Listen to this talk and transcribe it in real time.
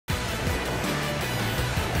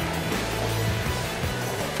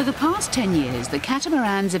For the past 10 years, the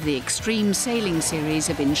catamarans of the Extreme Sailing Series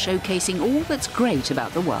have been showcasing all that's great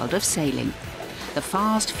about the world of sailing. The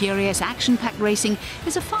fast, furious, action-packed racing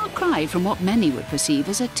is a far cry from what many would perceive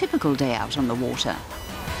as a typical day out on the water.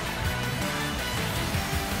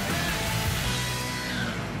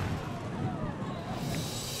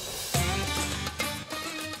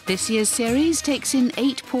 This year's series takes in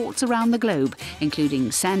 8 ports around the globe,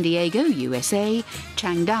 including San Diego, USA,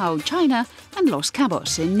 Qingdao, China, and Los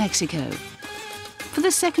Cabos in Mexico. For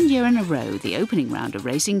the second year in a row, the opening round of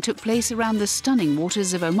racing took place around the stunning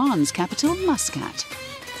waters of Oman's capital, Muscat.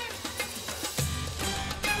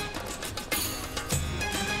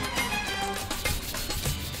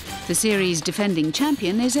 The series' defending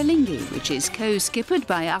champion is Alinghi, which is co-skippered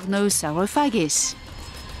by Arnaud Sarofagis.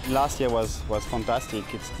 Last year was fantastic.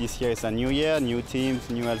 This year is a new year, new teams,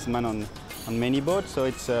 new helmsmen on many boats, so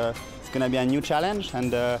it's going to be a new challenge.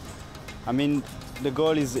 And I mean, the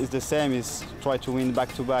goal is the same: is try to win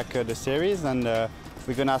back-to-back the series, and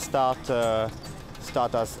we're going to start as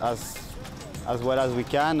well as we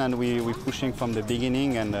can, and we're pushing from the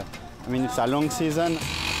beginning. And I mean, it's a long season.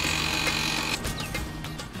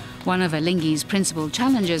 One of Alinghi's principal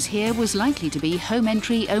challenges here was likely to be home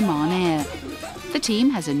entry Oman Air. The team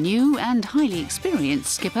has a new and highly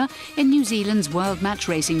experienced skipper in New Zealand's World Match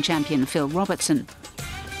Racing champion Phil Robertson.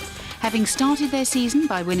 Having started their season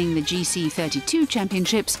by winning the GC32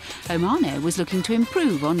 championships, Oman Air was looking to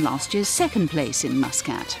improve on last year's second place in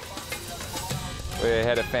Muscat. We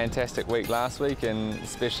had a fantastic week last week, and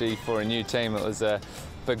especially for a new team, it was a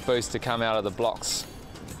big boost to come out of the blocks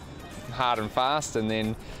hard and fast, and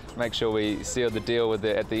then make sure we sealed the deal with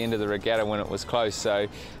at the end of the regatta when it was close. So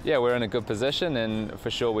yeah, we're in a good position, and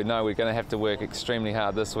for sure we know we're going to have to work extremely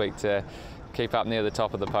hard this week to keep up near the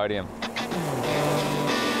top of the podium.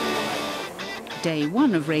 Day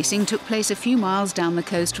one of racing took place a few miles down the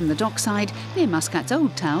coast from the dockside near Muscat's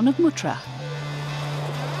old town of Mutra.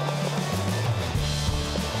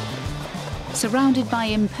 Surrounded by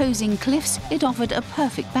imposing cliffs, it offered a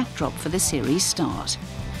perfect backdrop for the series start.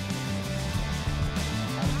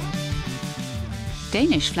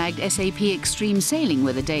 Danish-flagged SAP Extreme Sailing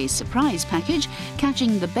were the day's surprise package,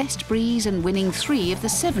 catching the best breeze and winning 3 of the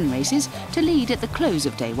 7 races to lead at the close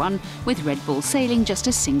of day 1, with Red Bull Sailing just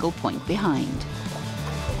a single point behind.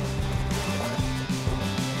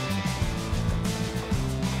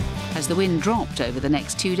 As the wind dropped over the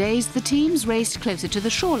next 2 days, the teams raced closer to the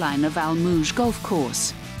shoreline of Al Mouj Golf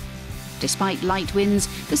Course. Despite light winds,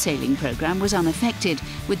 the sailing programme was unaffected,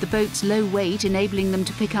 with the boat's low weight enabling them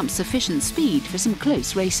to pick up sufficient speed for some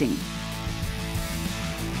close racing.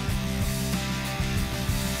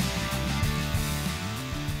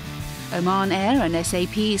 Oman Air and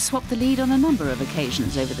SAP swapped the lead on a number of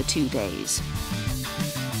occasions over the 2 days.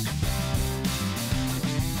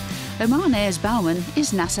 Oman Air's bowman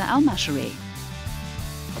is Nasser Al-Mashari.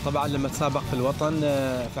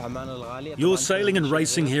 You're sailing and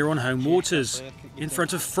racing here on home waters, in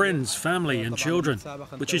front of friends, family and children,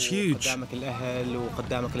 which is huge. You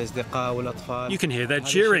can hear their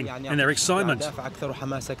cheering and their excitement.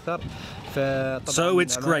 So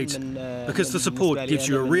it's great, because the support gives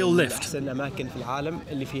you a real lift.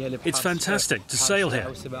 It's fantastic to sail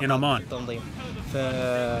here in Oman.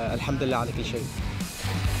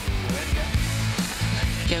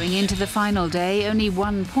 Going into the final day, only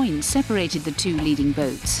 1 point separated the 2 leading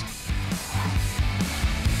boats.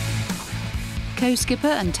 Co-skipper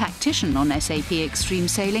and tactician on SAP Extreme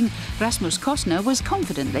Sailing, Rasmus Kostner was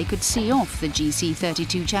confident they could see off the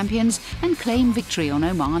GC32 champions and claim victory on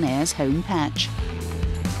Oman Air's home patch.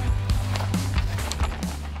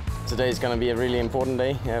 Today is going to be a really important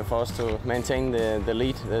day for us to maintain the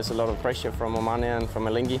lead. There's a lot of pressure from Oman Air and from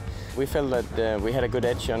Alinghi. We felt that we had a good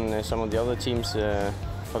edge on some of the other teams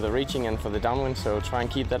for the reaching and for the downwind, so try and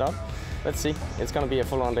keep that up. Let's see, it's going to be a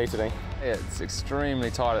full-on day today. Yeah, it's extremely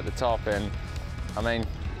tight at the top, and I mean,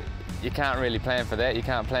 you can't really plan for that. You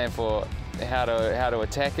can't plan for how to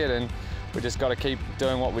attack it, and we just got to keep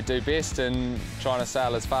doing what we do best and trying to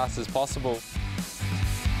sail as fast as possible.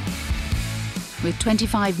 With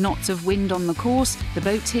 25 knots of wind on the course, the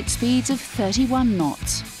boats hit speeds of 31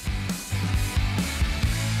 knots.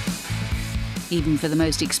 Even for the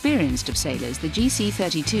most experienced of sailors, the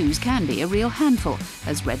GC32s can be a real handful,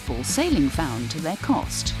 as Red Bull Sailing found to their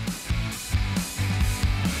cost.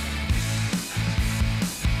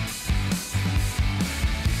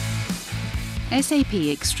 SAP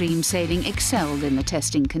Extreme Sailing excelled in the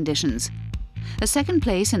testing conditions. A second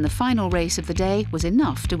place in the final race of the day was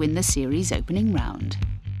enough to win the series opening round.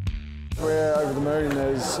 We're over the moon.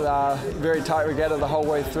 There's very tight regatta the whole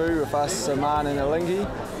way through with us, Oman and Alinghi,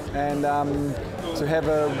 and to have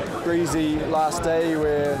a breezy last day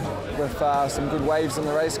with some good waves on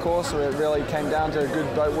the race course where it really came down to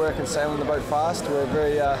good boat work and sailing the boat fast. We're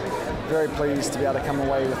very pleased to be able to come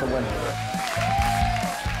away with a win.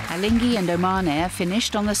 Alinghi and Oman Air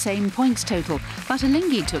finished on the same points total, but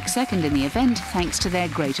Alinghi took second in the event thanks to their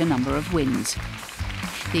greater number of wins.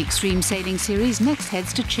 The Extreme Sailing Series next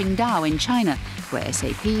heads to Qingdao in China, where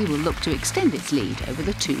SAP will look to extend its lead over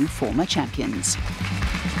the two former champions.